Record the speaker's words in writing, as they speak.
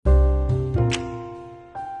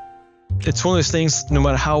it's one of those things, no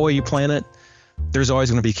matter how well you plan it, there's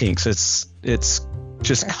always going to be kinks. It's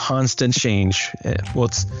just constant change. Well,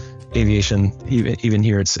 it's aviation, even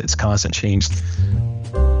here, it's constant change.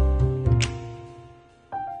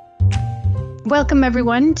 Welcome,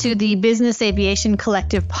 everyone, to the Business Aviation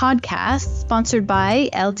Collective podcast, sponsored by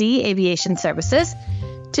LD Aviation Services.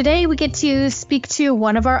 Today, we get to speak to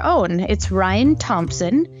one of our own. It's Ryan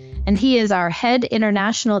Thompson, and he is our head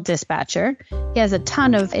international dispatcher. He has a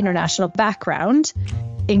ton of international background,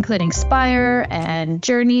 including Spire and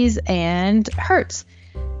Journeys and Hertz.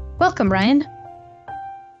 Welcome, Ryan.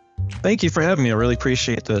 Thank you for having me. I really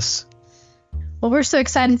appreciate this. Well, we're so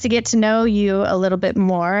excited to get to know you a little bit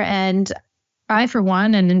more, and I, for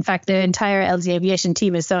one, and in fact, the entire LD Aviation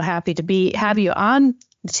team is so happy to have you on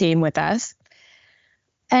the team with us.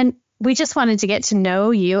 And we just wanted to get to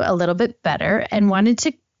know you a little bit better and wanted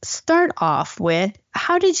to start off with,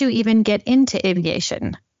 how did you even get into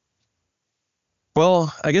aviation?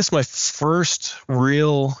 Well, I guess my first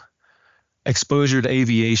real exposure to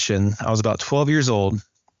aviation, I was about 12 years old.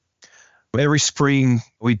 Every spring,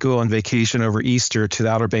 we'd go on vacation over Easter to the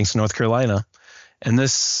Outer Banks of North Carolina. And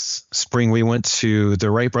this spring, we went to the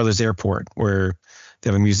Wright Brothers Airport, where they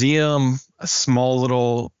have a museum, a small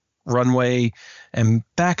little runway. And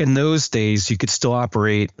back in those days, you could still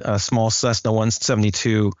operate a small Cessna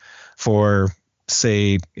 172 for,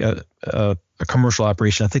 say, a commercial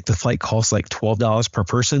operation. I think the flight costs like $12 per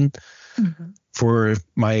person. Mm-hmm. For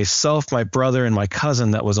myself, my brother, and my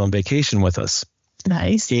cousin that was on vacation with us.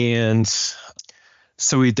 Nice. And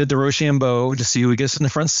so we did the Rochambeau to see who gets in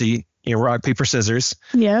the front seat. Rock, paper, scissors.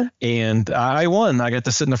 Yeah. And I won. I got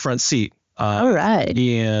to sit in the front seat. All right.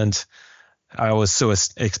 And I was so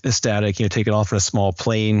ecstatic, taking off in a small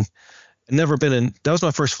plane. That was my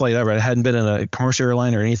first flight ever. I hadn't been in a commercial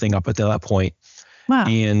airline or anything up until that point. Wow.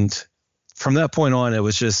 And from that point on, it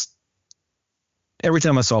was just, every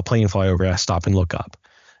time I saw a plane fly over, I stop and look up.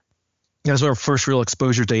 That was our first real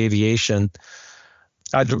exposure to aviation.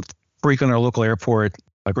 I'd frequent our local airport.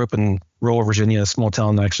 I grew up in rural Virginia, a small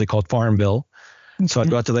town actually called Farmville. Okay. So I'd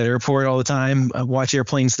go out to that airport all the time, watch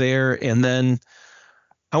airplanes there. And then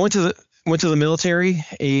I went to the military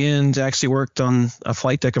and actually worked on a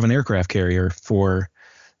flight deck of an aircraft carrier for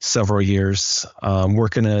several years,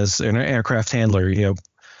 working as an aircraft handler,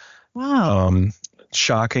 Wow.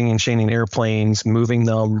 shocking and chaining airplanes, moving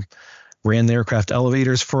them, ran the aircraft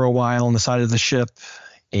elevators for a while on the side of the ship,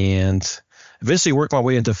 and eventually worked my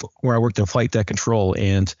way into where I worked in flight deck control.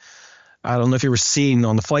 And I don't know if you ever seen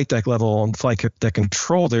on the flight deck level, on flight deck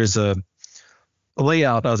control, there's a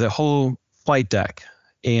layout of the whole flight deck.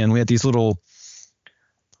 And we had these little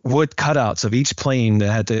wood cutouts of each plane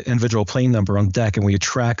that had the individual plane number on deck, and we would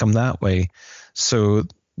track them that way. So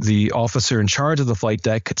the officer in charge of the flight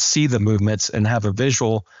deck could see the movements and have a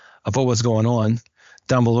visual of what was going on.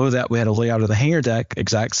 Down below that, we had a layout of the hangar deck,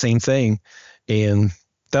 exact same thing. And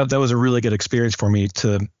that was a really good experience for me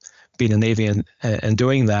to be in the Navy and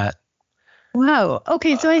doing that. Wow.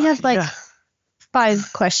 Okay, so I have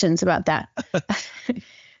 5 questions about that.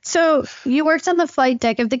 So you worked on the flight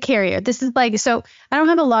deck of the carrier. This is so I don't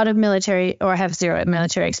have a lot of military, or I have zero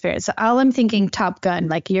military experience. So all I'm thinking, Top Gun,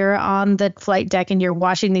 you're on the flight deck and you're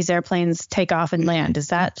watching these airplanes take off and land. Is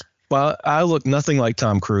that? Well, I look nothing like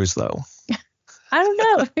Tom Cruise, though. I don't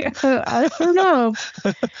know. I don't know.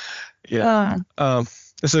 Yeah.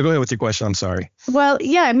 So go ahead with your question. I'm sorry. Well,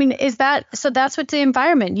 yeah, is that, so that's what the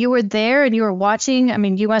environment, you were there and you were watching.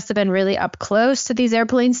 You must have been really up close to these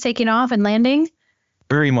airplanes taking off and landing.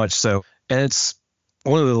 Very much so. And it's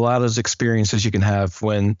one of the loudest experiences you can have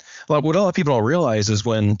when, what a lot of people don't realize is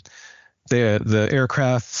when the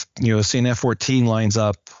aircraft, say an F-14 lines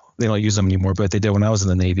up, they don't use them anymore, but they did when I was in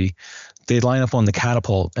the Navy. They line up on the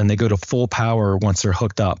catapult and they go to full power once they're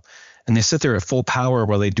hooked up. And they sit there at full power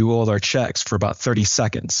while they do all their checks for about 30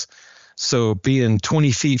 seconds. So being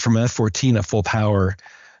 20 feet from F-14 at full power,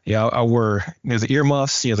 I wore the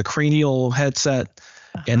earmuffs, the cranial headset,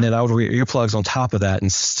 and then I would wear earplugs on top of that,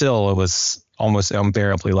 and still it was almost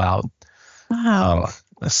unbearably loud. Wow.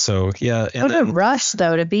 So yeah. What a rush,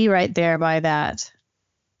 though, to be right there by that.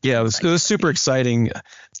 Yeah, it was super exciting.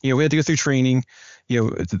 We had to go through training.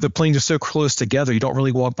 The planes are so close together, you don't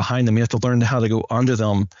really walk behind them. You have to learn how to go under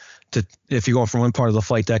them. If you're going from one part of the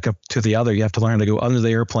flight deck up to the other, you have to learn how to go under the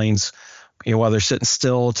airplanes, while they're sitting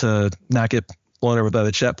still to not get blown over by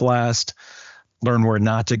the jet blast. Learn where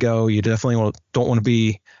not to go. You definitely don't want to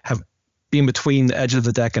be in between the edge of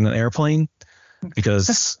the deck and an airplane,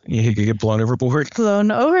 because you could get blown overboard. Blown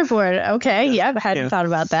overboard. Okay. Yeah, I hadn't thought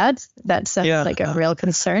about that. That sounds like a real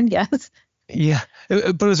concern. Yes. Yeah,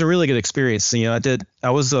 but it was a really good experience. I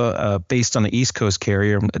was based on the East Coast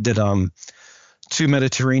carrier. I did 2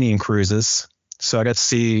 Mediterranean cruises. So I got to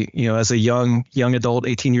see, as a young adult,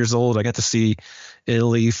 18 years old, I got to see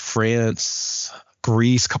Italy, France,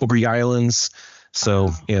 Greece, a couple Greek islands.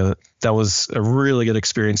 So, that was a really good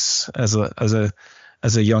experience as a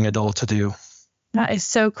young adult to do. That is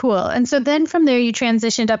so cool. And so then from there, you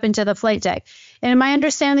transitioned up into the flight deck. And am I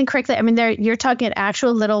understanding correctly? I mean, you're talking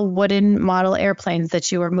actual little wooden model airplanes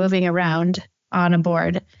that you were moving around on a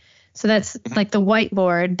board. So that's like the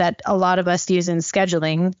whiteboard that a lot of us use in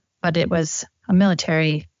scheduling, but it was a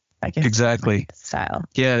military, I guess, exactly style.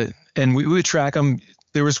 Yeah, and we would track them.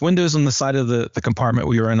 There was windows on the side of the compartment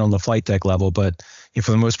we were in on the flight deck level, but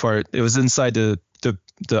for the most part, it was inside the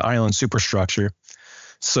island superstructure.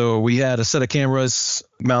 So we had a set of cameras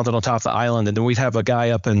mounted on top of the island, and then we'd have a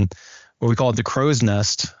guy up in what we called the crow's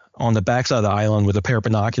nest on the backside of the island with a pair of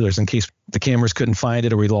binoculars in case the cameras couldn't find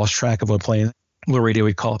it or we lost track of a plane. Little radio,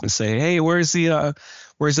 we'd call up and say, "Hey, where's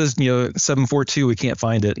this 742? We can't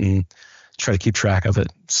find it," and try to keep track of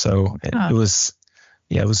it. So it was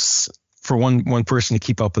for one person to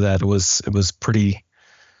keep up with that. It was pretty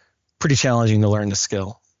challenging to learn the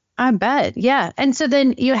skill. I bet. Yeah. And so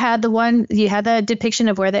then you had the depiction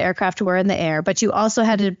of where the aircraft were in the air, but you also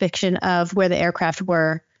had a depiction of where the aircraft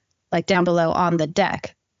were like down below on the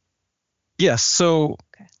deck. Yes. So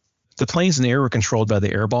the planes in the air were controlled by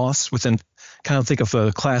the air boss within, kind of think of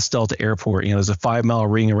a Class Delta airport. There's a 5-mile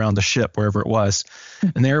ring around the ship, wherever it was.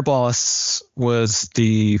 And the air boss was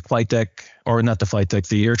the flight deck, or not the flight deck,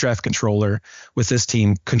 the air traffic controller with this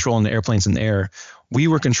team controlling the airplanes in the air. We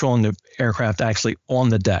were controlling the aircraft actually on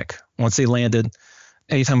the deck. Once they landed,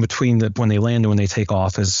 anytime between when they land and when they take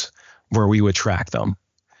off is where we would track them.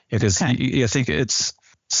 Because I think it's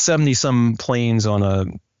 70-some planes on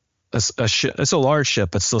a ship. It's a large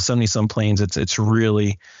ship, but still 70-some planes. It's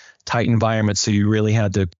really tight environment, so you really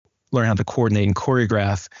had to learn how to coordinate and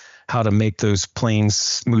choreograph how to make those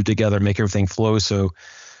planes move together, make everything flow. So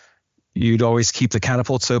you'd always keep the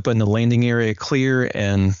catapults open, the landing area clear,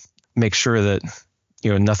 and make sure that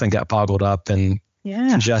nothing got boggled up and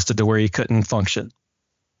congested to where you couldn't function.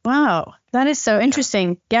 Wow, that is so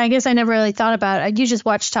interesting. Yeah, I guess I never really thought about it. You just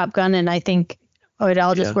watch Top Gun, and I think it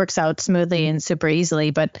all just works out smoothly and super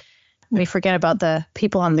easily. But we forget about the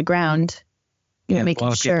people on the ground.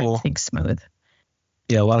 Making sure everything's smooth.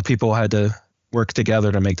 Yeah, a lot of people had to work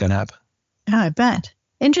together to make that happen. Oh, I bet.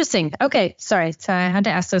 Interesting. Okay, sorry. So I had to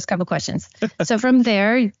ask those couple questions. So from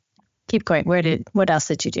there, keep going. What else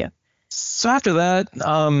did you do? So after that,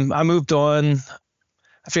 I moved on.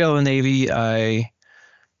 I failed in the Navy. I,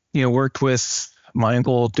 worked with my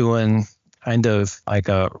uncle doing kind of like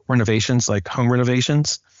renovations, like home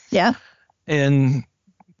renovations. Yeah. And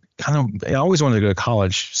I always wanted to go to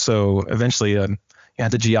college. So eventually I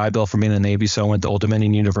had the GI Bill for being in the Navy. So I went to Old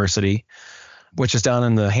Dominion University, which is down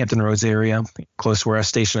in the Hampton Roads area, close to where I was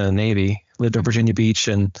stationed in the Navy. Lived in Virginia Beach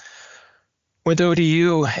and went to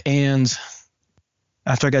ODU. And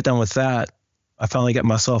after I got done with that, I finally got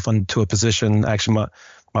myself into a position. Actually,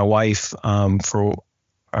 my wife, for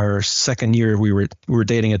our second year, we were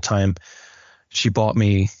dating at the time. She bought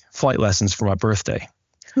me flight lessons for my birthday.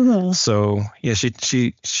 Cool. So yeah,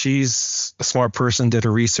 she's a smart person, did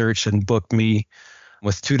her research and booked me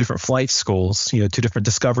with 2 different flight schools, 2 different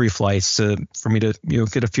discovery flights for me to,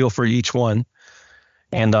 get a feel for each one.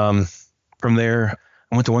 And from there,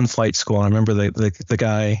 I went to one flight school. And I remember the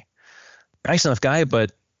guy, nice enough guy,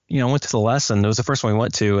 but I went to the lesson. It was the first one we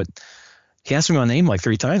went to. He asked me my name like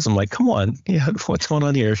 3 times. I'm like, come on, what's going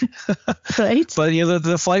on here? Right. But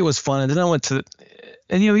the flight was fun. And then I went to,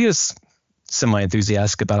 and he was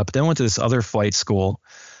semi-enthusiastic about it. But then I went to this other flight school.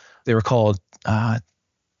 They were called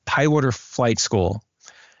Tidewater Flight School.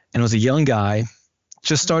 And it was a young guy,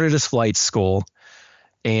 just started his flight school,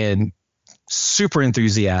 and super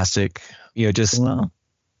enthusiastic, just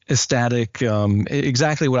ecstatic,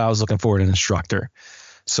 exactly what I was looking for in an instructor.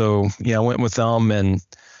 So, I went with them, and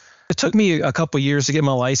it took me a couple of years to get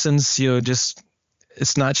my license.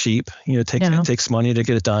 It's not cheap. It takes money to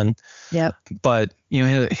get it done. Yep. But,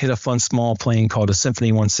 hit a fun small plane called a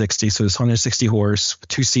Symphony 160. So it's 160 horse,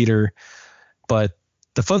 2-seater. But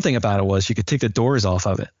the fun thing about it was you could take the doors off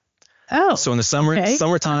of it. Oh. So in the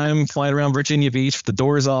summertime, flying around Virginia Beach with the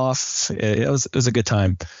doors off, it was a good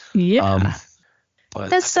time. Yeah. But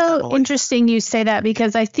that's so interesting you say that,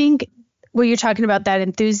 because I think what you're talking about, that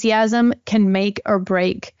enthusiasm can make or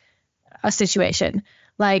break a situation.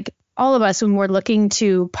 Like all of us, when we're looking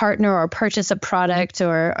to partner or purchase a product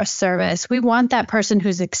or a service, we want that person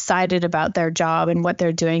who's excited about their job and what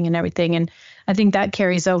they're doing and everything. And I think that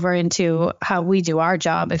carries over into how we do our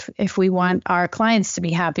job. If we want our clients to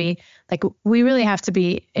be happy, like we really have to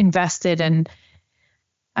be invested. And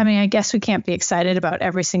I mean, I guess we can't be excited about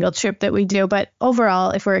every single trip that we do, but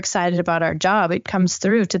overall, if we're excited about our job, it comes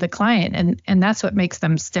through to the client, and that's what makes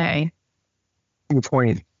them stay. Good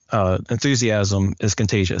point. Enthusiasm is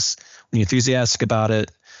contagious. When you're enthusiastic about it,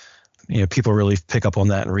 people really pick up on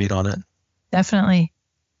that and read on it. Definitely.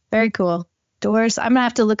 Very cool. Doors. I'm gonna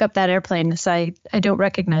have to look up that airplane. So I don't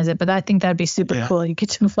recognize it, but I think that'd be super cool. You get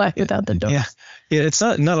to fly without the doors. Yeah. It's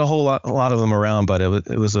not a a lot of them around, but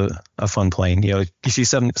it was a fun plane. You see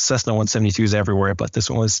Cessna 172s everywhere, but this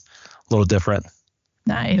one was a little different.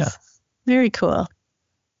 Nice. Yeah. Very cool.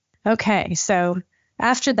 Okay, so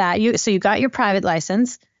after that, you got your private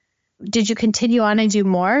license. Did you continue on and do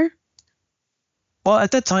more? Well,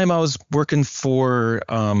 at that time, I was working for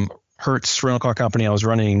Hertz rental car company. I was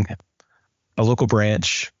running a local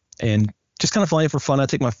branch and just kind of flying for fun. I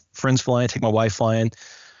take my friends flying, take my wife flying.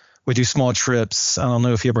 We do small trips. I don't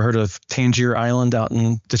know if you ever heard of Tangier Island out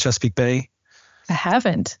in the Chesapeake Bay. I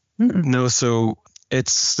haven't. No, so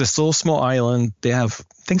it's this little small island. They have,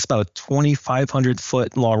 I think it's about a 2,500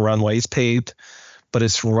 foot long runway. It's paved, but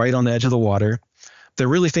it's right on the edge of the water. They're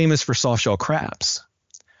really famous for soft shell crabs.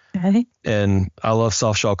 Okay. And I love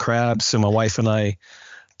soft shell crabs. So my wife and I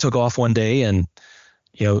took off one day and,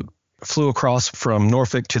 flew across from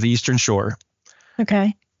Norfolk to the Eastern Shore.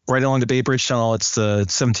 Okay. Right along the Bay Bridge Tunnel. It's the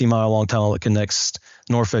 17-mile long tunnel that connects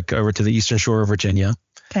Norfolk over to the Eastern Shore of Virginia.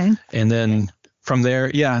 Okay. And then from there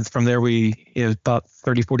we, about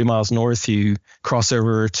 30, 40 miles north, you cross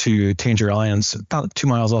over to Tangier Islands, about 2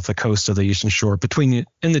 miles off the coast of the Eastern Shore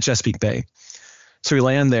in the Chesapeake Bay. So we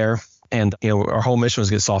land there, and our whole mission was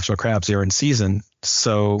to get soft shell crabs there in season.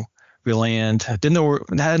 So we land,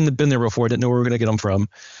 hadn't been there before, didn't know where we were going to get them from.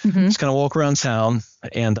 Mm-hmm. Just kind of walk around town,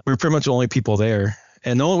 and we were pretty much the only people there.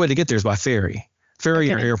 And the only way to get there is by ferry or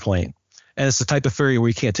airplane. And it's the type of ferry where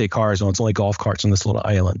you can't take cars on. It's only golf carts on this little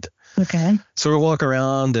island. Okay. So we walk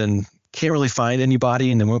around and can't really find anybody.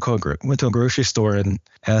 And then we went to a grocery store and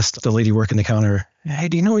asked the lady working the counter, "Hey,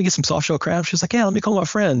 do you know where you get some soft shell crabs?" She's like, "Yeah, let me call my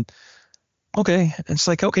friend." Okay. And it's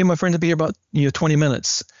like, okay, my friend will be here about 20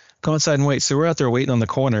 minutes. Go outside and wait. So we're out there waiting on the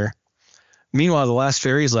corner. Meanwhile, the last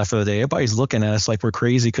ferry is left for the day. Everybody's looking at us like we're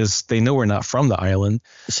crazy because they know we're not from the island.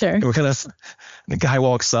 Sure. And the guy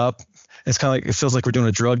walks up. It's kind of like, it feels like we're doing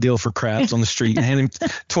a drug deal for crabs on the street. And hand him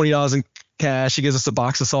 $20 in cash. He gives us a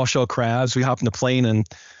box of soft shell crabs. We hop in the plane and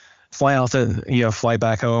fly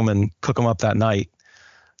back home and cook them up that night.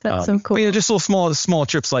 That's so cool. Just little small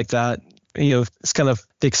trips like that. It's kind of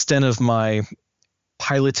the extent of my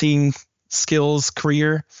piloting skills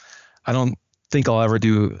career. I don't think I'll ever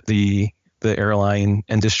do the airline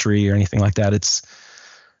industry or anything like that. It's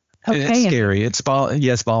scary. It's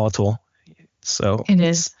volatile. So it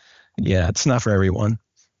is. Yeah, it's not for everyone.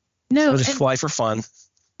 No, so just fly for fun.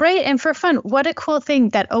 Right, and for fun. What a cool thing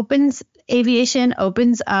that aviation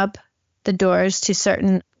opens up the doors to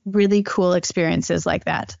certain really cool experiences like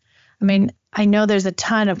that. I mean, I know there's a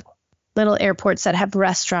ton of little airports that have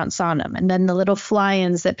restaurants on them, and then the little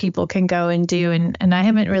fly-ins that people can go and do. And I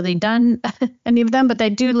haven't really done any of them, but they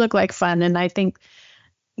do look like fun. And I think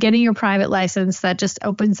getting your private license, that just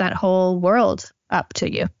opens that whole world up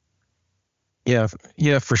to you.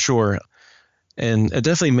 Yeah, for sure. And it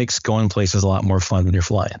definitely makes going places a lot more fun when you're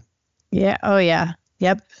flying. Yeah. Oh, yeah.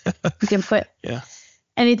 Yep. You can put yeah.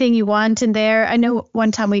 anything you want in there. I know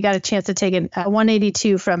one time we got a chance to take a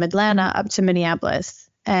 182 from Atlanta up to Minneapolis.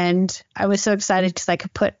 And I was so excited because I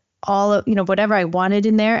could put all of, whatever I wanted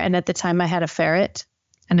in there. And at the time I had a ferret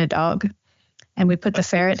and a dog. And we put the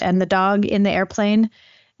ferret and the dog in the airplane.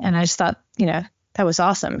 And I just thought, that was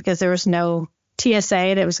awesome because there was no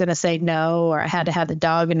TSA that was going to say no, or I had to have the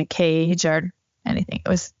dog in a cage or anything. It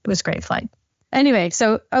was a great flight. Anyway,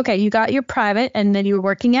 so, okay, you got your private and then you were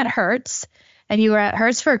working at Hertz, and you were at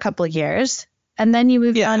Hertz for a couple of years. And then you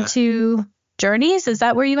moved on to Journeys. Is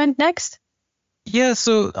that where you went next? Yeah,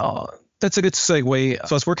 so that's a good segue.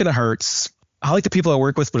 So I was working at Hertz. I like the people I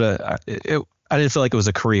work with, but I didn't feel like it was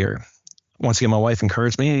a career. Once again, my wife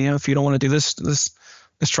encouraged me, if you don't want to do this, let's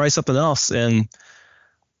try something else. And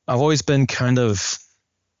I've always been kind of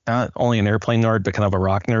not only an airplane nerd, but kind of a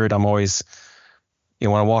rock nerd. I'm always,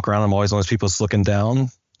 when I walk around, I'm always one of those people that's looking down.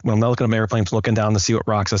 When I'm not looking at my airplane, I'm looking down to see what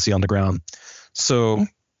rocks I see on the ground. So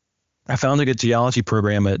I found a good geology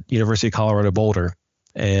program at University of Colorado Boulder,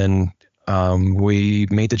 and we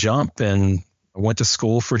made the jump and went to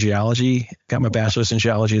school for geology, got my bachelor's in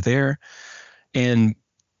geology there. And,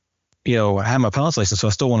 I had my pilot's license, so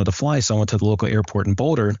I still wanted to fly. So I went to the local airport in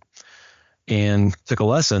Boulder and took a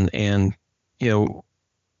lesson. And,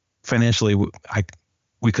 financially,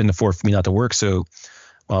 we couldn't afford for me not to work. So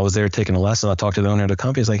while I was there taking a lesson, I talked to the owner of the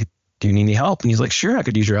company. He's like, do you need any help? And he's like, sure, I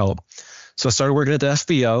could use your help. So I started working at the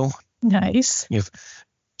FBO. Nice.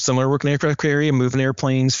 Similar working aircraft carrier, moving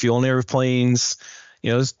airplanes, fueling airplanes.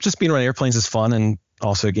 Just being around airplanes is fun, and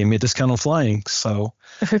also gave me a discount on flying. So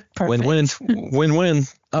win-win.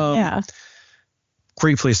 Yeah.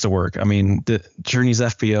 Great place to work. I mean, the Journeys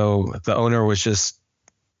FBO, the owner was just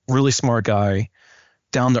really smart guy,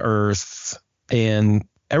 down to earth, and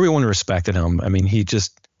everyone respected him. I mean,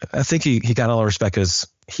 I think he got a lot of respect because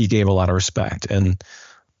he gave a lot of respect, and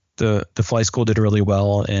the flight school did really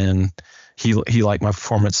well, and he liked my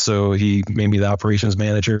performance, so he made me the operations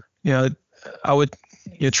manager. I would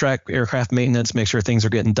track aircraft maintenance, make sure things are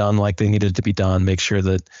getting done like they needed to be done, make sure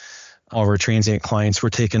that all of our transient clients were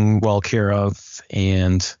taken well care of,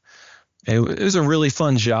 and it was a really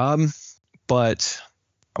fun job. But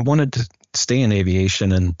I wanted to stay in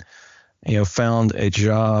aviation, and found a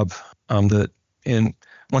job and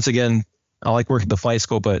once again, I like working at the flight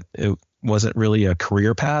school, but it wasn't really a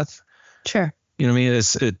career path. Sure. You know what I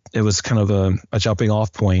mean? It was kind of a jumping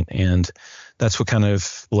off point, and that's what kind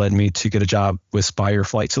of led me to get a job with Spire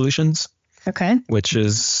Flight Solutions. Okay. Which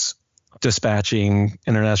is dispatching,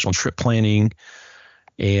 international trip planning,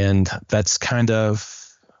 and that's kind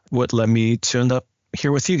of what led me to end up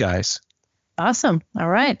here with you guys. Awesome. All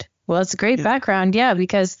right. Well, it's a great background,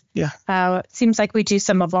 because it seems like we do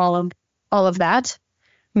some of all of that.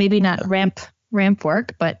 Maybe not ramp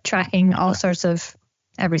work, but tracking all sorts of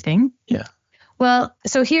everything. Yeah. Well,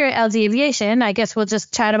 so here at LD Aviation, I guess we'll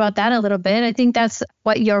just chat about that a little bit. I think that's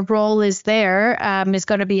what your role is there, is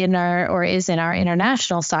going to be in our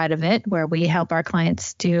international side of it, where we help our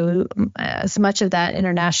clients do as much of that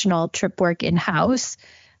international trip work in-house.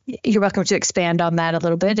 You're welcome to expand on that a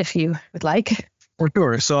little bit if you would like. For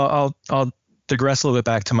sure. So I'll digress a little bit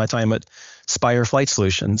back to my time at Spire Flight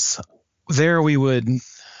Solutions. There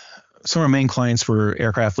some of our main clients were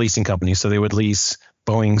aircraft leasing companies. So they would lease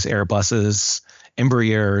Boeings, Airbuses,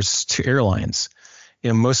 Embraers to airlines.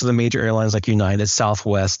 Most of the major airlines like United,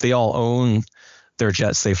 Southwest, they all own their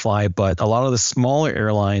jets they fly, but a lot of the smaller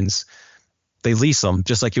airlines, they lease them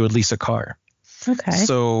just like you would lease a car. Okay.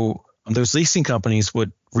 So those leasing companies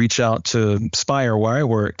would reach out to Spire, where I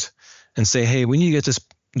worked, and say, hey, we need to get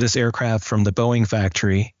this aircraft from the Boeing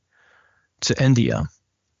factory to India.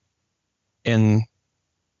 And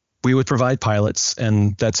we would provide pilots,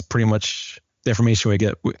 and that's pretty much the information we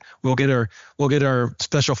get. We'll get our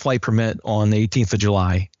special flight permit on the 18th of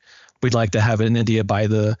July. We'd like to have it in India by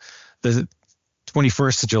the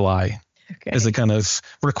 21st of July. Okay. Is the kind of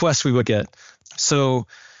request we would get. So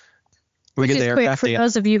we get the aircraft. For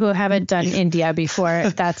those of you who haven't done India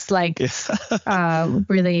before, that's like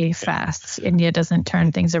really fast. India doesn't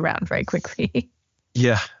turn things around very quickly.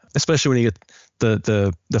 Yeah, especially when you get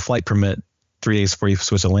the flight permit 3 days before you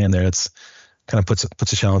switch to land there. It's kind of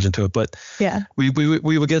puts a challenge into it. But yeah, we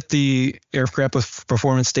would get the aircraft with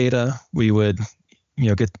performance data. We would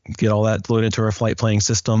get all that loaded into our flight planning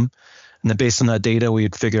system, and then based on that data,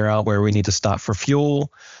 we'd figure out where we need to stop for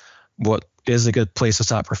fuel, what is a good place to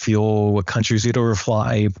stop for fuel, what countries we'd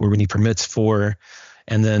overfly, where we need permits for,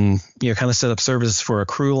 and then kind of set up services for a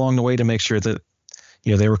crew along the way to make sure that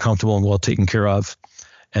they were comfortable and well taken care of,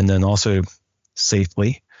 and then also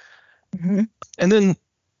safely. Mm-hmm. And then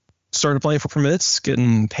start applying for permits,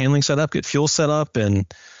 getting handling set up, get fuel set up, and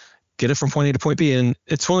get it from point A to point B. And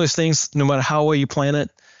it's one of those things, no matter how well you plan it,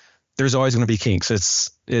 there's always going to be kinks.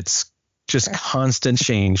 It's just constant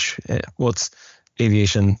change. Well, it's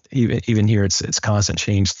aviation, even here, it's constant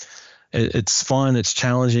change. It's fun, it's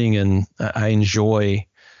challenging, and I enjoy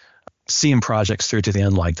seeing projects through to the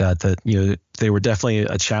end like that they were definitely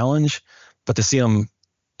a challenge, but to see them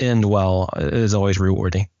end well is always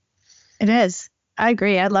rewarding. It is. I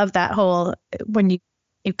agree. I love that whole, when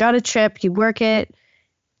you've got a trip, you work it,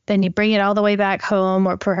 then you bring it all the way back home,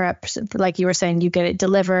 or perhaps, like you were saying, you get it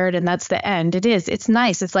delivered and that's the end. It's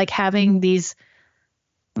nice. It's like having these,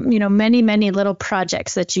 many, many little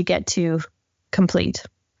projects that you get to complete.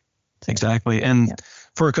 Exactly. And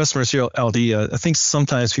for our customers here at LD, I think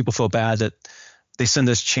sometimes people feel bad that they send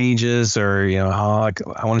us changes, or,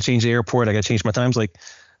 I want to change the airport, I got to change my times. Like,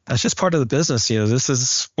 that's just part of the business. This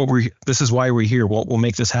is why we're here. We'll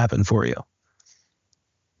make this happen for you.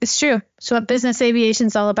 It's true. So what business aviation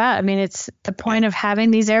is all about. I mean, it's the point of having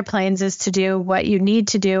these airplanes is to do what you need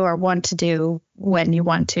to do or want to do when you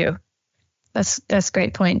want to. That's a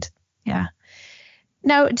great point. Yeah.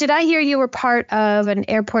 Now, did I hear you were part of an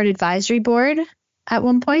airport advisory board at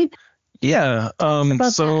one point? Yeah.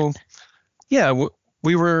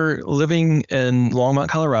 we were living in Longmont,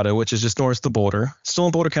 Colorado, which is just north of the border, still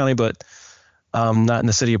in Boulder County, but not in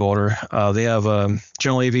the city of Boulder. They have a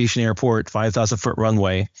general aviation airport, 5,000-foot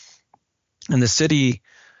runway, and the city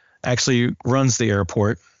actually runs the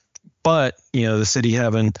airport. But, the city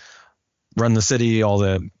having run the city, all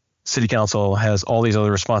the city council has all these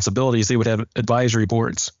other responsibilities. They would have advisory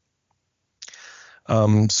boards.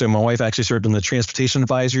 So my wife actually served on the Transportation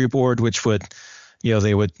Advisory Board, which would,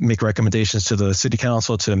 they would make recommendations to the city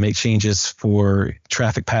council to make changes for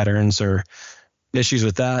traffic patterns or issues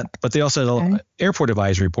with that. But they also had airport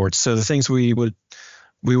advisory boards. So the things we would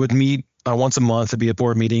meet once a month. It'd be a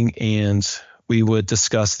board meeting, and we would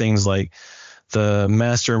discuss things like the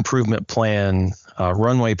master improvement plan,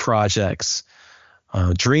 runway projects,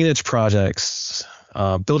 drainage projects,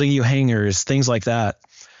 building new hangars, things like that.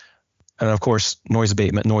 And of course, noise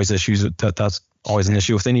abatement, noise issues. That's always an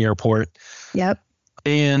issue with any airport. Yep.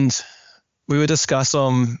 And we would discuss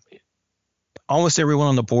them. Almost everyone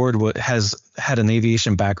on the board had an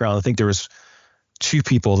aviation background. I think there was 2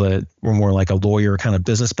 people that were more like a lawyer kind of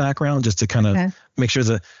business background, just to kind of make sure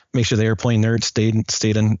the airplane nerds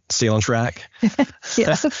stayed on track.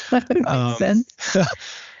 Yes, that would make sense.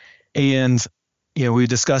 And we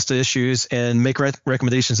discussed the issues and make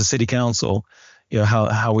recommendations to city council.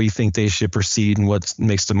 How we think they should proceed and what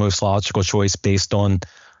makes the most logical choice based on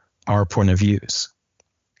our point of views.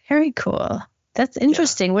 Very cool. That's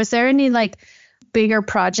interesting. Yeah. Was there any bigger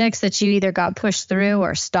projects that you either got pushed through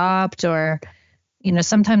or stopped, or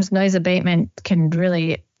sometimes noise abatement can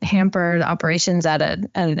really hamper the operations at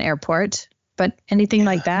an airport, but anything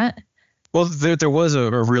like that? Well, there was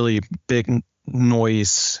a really big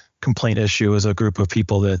noise complaint issue as a group of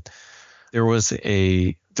people that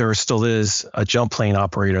there still is a jump plane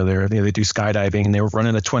operator there. They do skydiving, and they were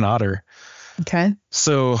running a Twin Otter. Okay.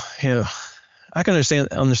 So, I can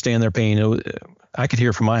understand their pain. I could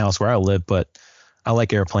hear from my house where I live, but I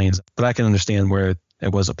like airplanes, but I can understand where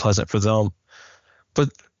it wasn't pleasant for them.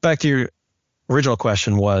 But back to your original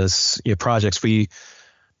question was, projects. They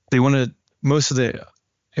wanted most of the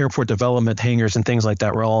airport development hangars and things like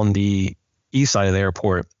that were all on the east side of the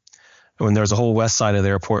airport. When there's a whole west side of the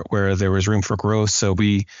airport where there was room for growth. So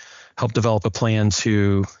we helped develop a plan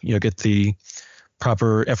to, get the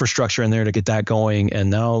proper infrastructure in there to get that going.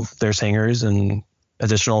 And now there's hangars and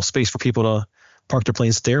additional space for people to park their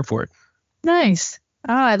planes at the airport. Nice.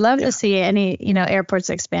 Oh, I'd love to see any,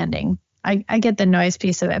 airports expanding. I get the noise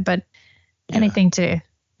piece of it, but anything to,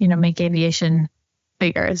 make aviation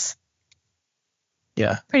bigger is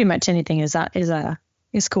pretty much anything is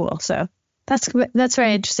cool. So that's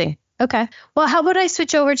very interesting. Okay. Well, how about I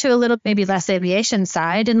switch over to a little maybe less aviation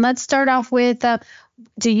side, and let's start off with,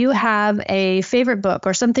 do you have a favorite book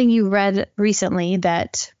or something you read recently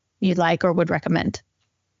that you'd like or would recommend?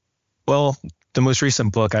 Well, the most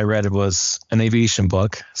recent book I read was an aviation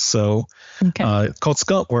book. So called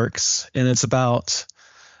Skunk Works, and it's about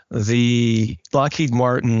the Lockheed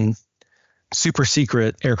Martin super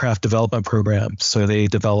secret aircraft development program. So they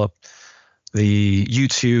developed the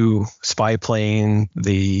U-2 spy plane,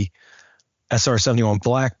 the SR-71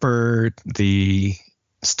 Blackbird, the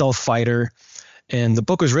stealth fighter. And the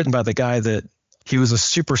book was written by the guy that he was a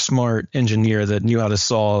super smart engineer that knew how to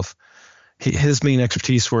solve. His main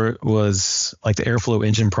expertise was like the airflow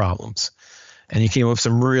engine problems. And he came up with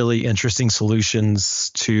some really interesting solutions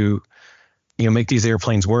to, make these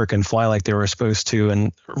airplanes work and fly like they were supposed to.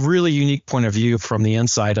 And really unique point of view from the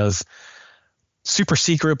inside of super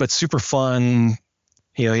secret, but super fun.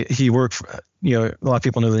 He worked for, a lot of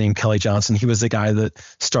people know the name Kelly Johnson. He was the guy that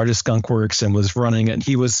started Skunk Works and was running it. And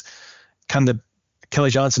he was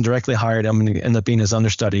Kelly Johnson directly hired him and ended up being his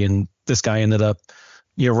understudy. And this guy ended up,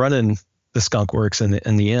 running the Skunk Works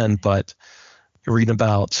in the end. But you're reading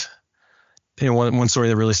about, one story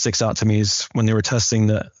that really sticks out to me is when they were testing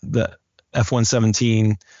the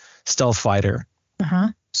F-117 stealth fighter.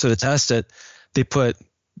 So to test it, they put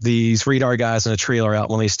these radar guys in a trailer out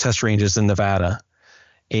one of these test ranges in Nevada,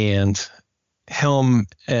 and him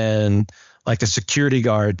and the security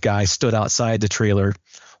guard guy stood outside the trailer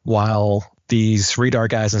while these radar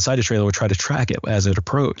guys inside the trailer would try to track it as it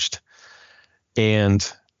approached. And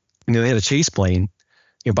they had a chase plane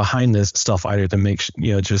behind this stealth fighter to make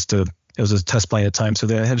it was a test plane at the time, so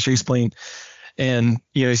they had a chase plane. And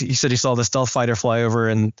he said he saw the stealth fighter fly over,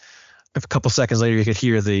 and a couple seconds later you could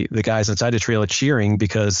hear the guys inside the trailer cheering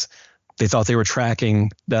because they thought they were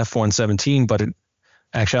tracking the F-117, but in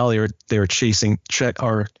actuality they were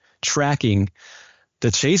tracking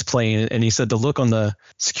the chase plane. And he said the look on the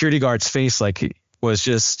security guard's face was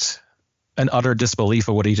just an utter disbelief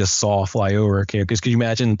of what he just saw fly over. Because could you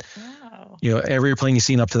imagine every plane you've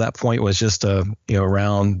seen up to that point was just a,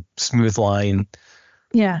 round, smooth line,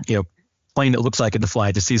 Yeah. plane that looks like it to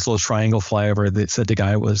fly. To see this little triangle fly over that said the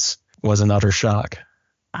guy was an utter shock.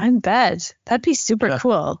 I bet. That'd be super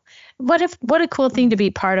cool. What a cool thing to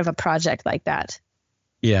be part of a project like that.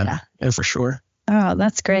 Yeah, for sure. Oh,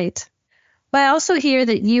 that's great. Well, I also hear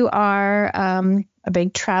that you are a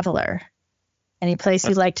big traveler. Any place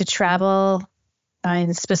you'd like to travel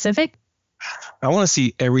in specific? I want to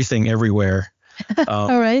see everything everywhere.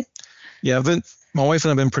 All right. Yeah, my wife and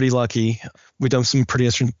I have been pretty lucky. We've done some pretty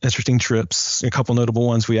interesting trips. A couple notable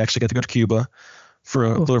ones. We actually got to go to Cuba for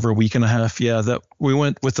a little over a week and a half. Yeah, that we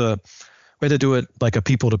went with we had to do it like a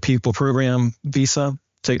people-to-people program visa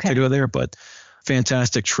to go there, but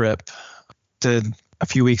fantastic trip. Did a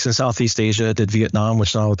few weeks in Southeast Asia, did Vietnam,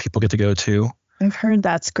 which not all the people get to go to. I've heard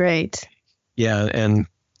that's great. Yeah, and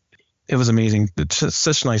it was amazing. It's just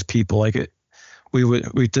such nice people. Like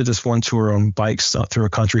we did this one tour on bikes through a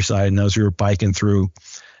countryside, and as we were biking through,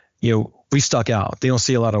 we stuck out. They don't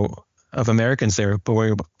see a lot of Americans there, but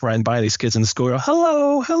we were riding by these kids in the school. Go,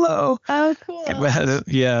 hello. Oh, cool.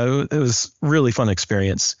 It was really fun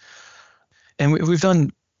experience. And we've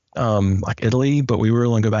done like Italy, but we were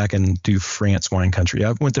going to go back and do France, wine country.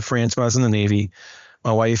 I went to France when I was in the Navy.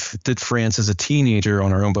 My wife did France as a teenager on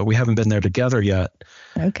her own, but we haven't been there together yet.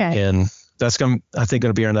 Okay. And that's going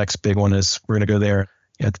to be our next big one. Is we're going to go there.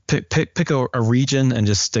 Yeah, pick a region and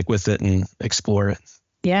just stick with it and explore it.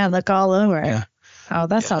 Yeah, look all over. Yeah. Oh,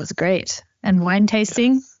 that sounds great. And wine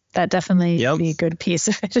tasting, that definitely be a good piece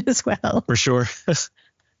of it as well. For sure.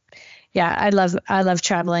 Yeah, I love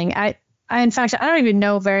traveling. In fact, I don't even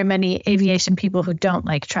know very many aviation people who don't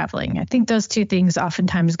like traveling. I think those two things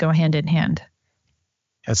oftentimes go hand in hand.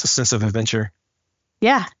 It's a sense of adventure.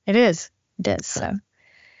 Yeah, it is. It is. So,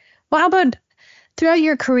 well, how about throughout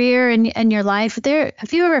your career and your life,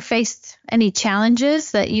 have you ever faced any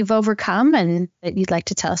challenges that you've overcome and that you'd like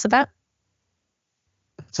to tell us about?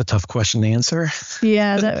 It's a tough question to answer.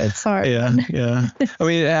 Yeah, it's hard. Yeah. I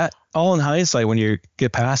mean, all in hindsight, when you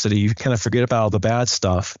get past it, you kind of forget about all the bad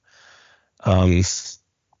stuff. Or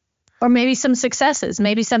maybe some successes,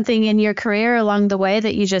 maybe something in your career along the way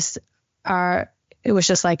that you just it was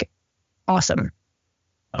just like awesome.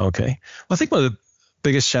 Okay. Well, I think one of the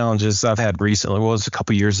biggest challenges I've had recently was a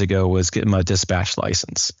couple years ago was getting my dispatch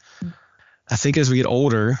license. I think as we get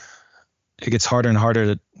older, it gets harder and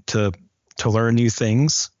harder to learn new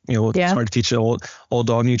things. It's hard to teach old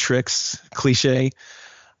dog new tricks, cliche.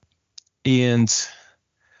 And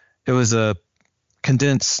it was a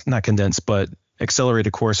but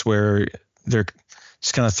accelerated course where they're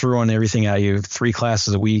just kind of throwing everything at you, 3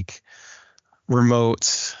 classes a week,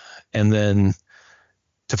 remote, and then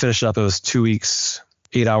to finish up, it was 2 weeks,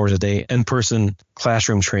 8 hours a day, in-person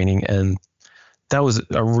classroom training. And that was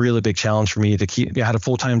a really big challenge for me to keep. I had a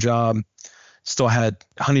full-time job, still had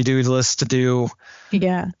honey-do lists to do.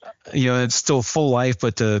 Yeah. It's still a full life,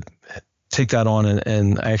 but to take that on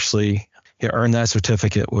and actually earn that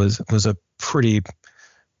certificate was a pretty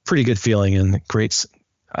good feeling and great.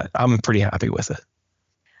 I'm pretty happy with it.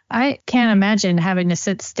 I can't imagine having to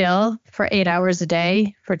sit still for 8 hours a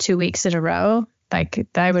day for 2 weeks in a row. Like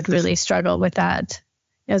I would really struggle with that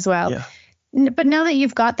as well. Yeah. But now that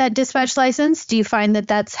you've got that dispatch license, do you find that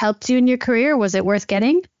that's helped you in your career? Was it worth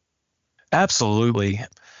getting? Absolutely.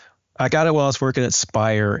 I got it while I was working at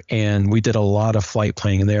Spire, and we did a lot of flight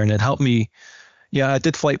planning there, and it helped me. Yeah, I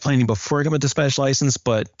did flight planning before I got my dispatch license,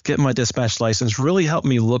 but getting my dispatch license really helped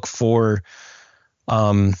me look for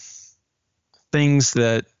things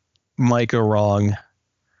that might go wrong,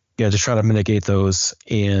 to try to mitigate those,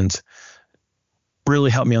 and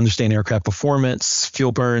really helped me understand aircraft performance,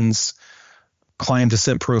 fuel burns, climb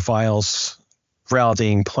descent profiles,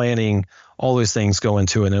 routing, planning, all those things go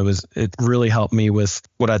into it. And it really helped me with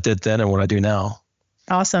what I did then and what I do now.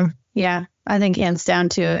 Awesome. Yeah. I think hands down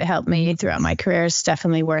too, it helped me throughout my career. It's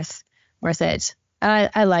definitely worth it.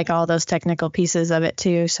 I like all those technical pieces of it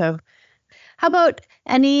too. So how about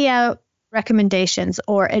any recommendations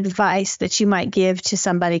or advice that you might give to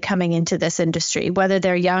somebody coming into this industry, whether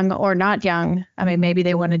they're young or not young? I mean, maybe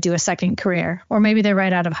they want to do a second career, or maybe they're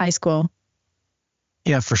right out of high school.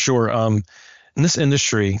 Yeah, for sure. In this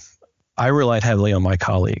industry, I relied heavily on my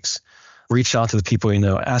colleagues. Reach out to the people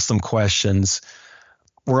ask them questions.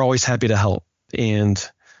 We're always happy to help. And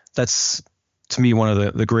that's, to me, one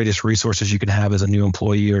of the greatest resources you can have as a new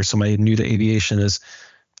employee or somebody new to aviation is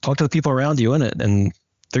talk to the people around you in it, and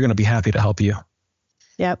they're going to be happy to help you.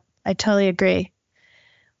 Yep, I totally agree.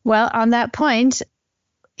 Well, on that point,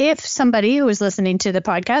 if somebody who is listening to the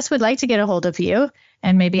podcast would like to get a hold of you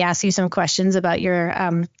and maybe ask you some questions about your,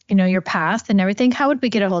 your path and everything, how would we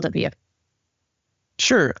get a hold of you?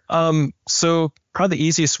 Sure. So probably the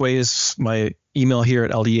easiest way is my email here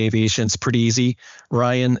at LD Aviation. It's pretty easy,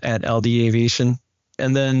 Ryan at LD Aviation.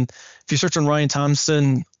 And then if you search on Ryan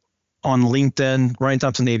Thompson on LinkedIn, Ryan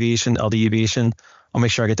Thompson Aviation, LD Aviation, I'll make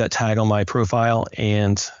sure I get that tag on my profile,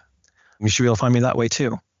 and you should be able to find me that way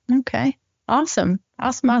too. Okay. Awesome.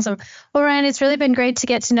 Well, Ryan, it's really been great to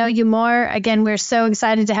get to know you more. Again, we're so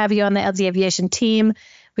excited to have you on the LD Aviation team.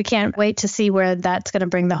 We can't wait to see where that's going to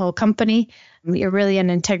bring the whole company. You're really an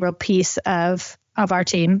integral piece of our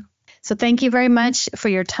team. So thank you very much for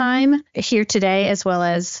your time here today, as well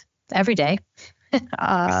as every day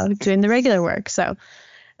doing the regular work. So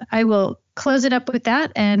I will close it up with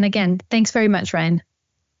that. And again, thanks very much, Ryan.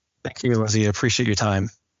 Thank you, Lizzie. I appreciate your time.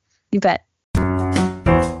 You bet.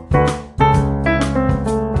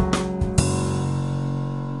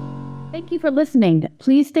 Thank you for listening.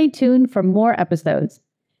 Please stay tuned for more episodes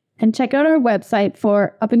and check out our website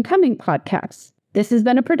for up-and-coming podcasts. This has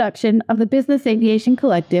been a production of the Business Aviation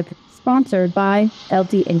Collective, sponsored by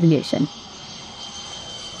LD Aviation.